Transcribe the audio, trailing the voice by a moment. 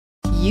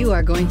You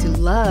are going to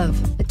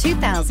love the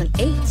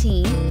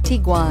 2018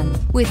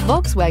 Tiguan. With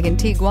Volkswagen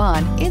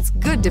Tiguan, it's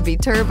good to be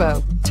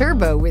turbo.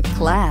 Turbo with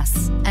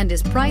class, and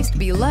is priced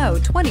below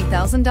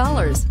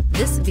 $20,000.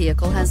 This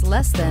vehicle has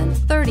less than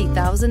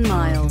 30,000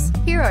 miles.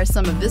 Here are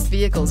some of this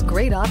vehicle's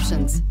great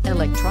options: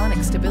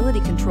 electronic stability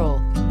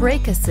control,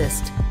 brake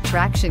assist,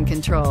 traction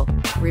control,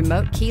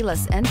 remote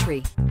keyless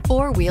entry,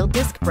 four-wheel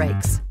disc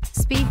brakes,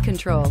 speed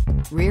control,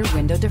 rear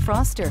window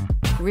defroster,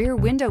 rear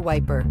window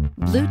wiper,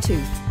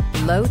 Bluetooth,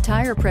 low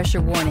tire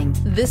pressure warning.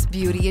 This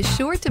beauty is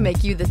sure to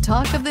make you the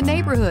talk of the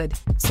neighborhood.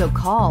 So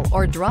call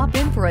or drop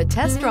in for a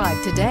test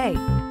drive today.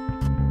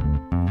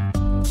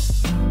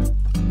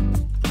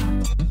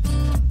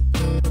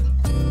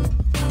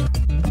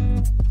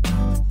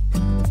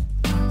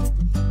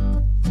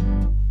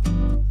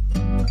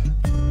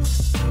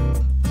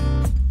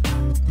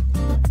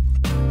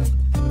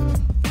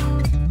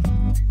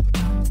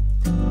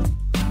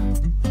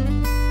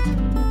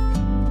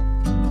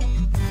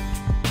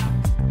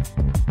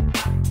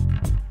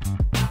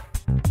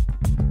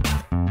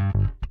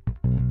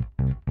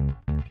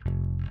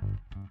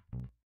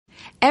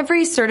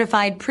 Every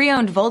certified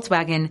pre-owned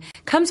Volkswagen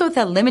comes with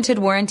a limited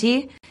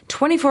warranty,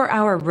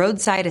 24-hour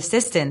roadside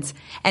assistance,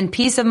 and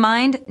peace of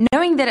mind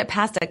knowing that it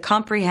passed a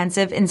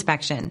comprehensive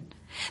inspection.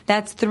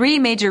 That's 3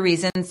 major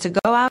reasons to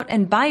go out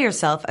and buy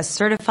yourself a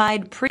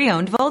certified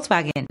pre-owned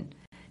Volkswagen.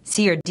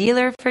 See your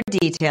dealer for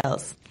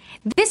details.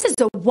 This is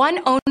a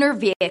one-owner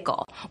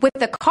vehicle with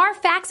the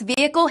CARFAX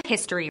Vehicle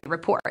History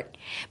Report.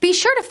 Be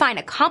sure to find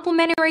a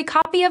complimentary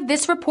copy of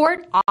this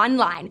report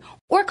online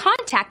or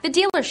contact the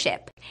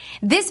dealership.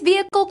 This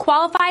vehicle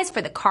qualifies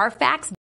for the CARFAX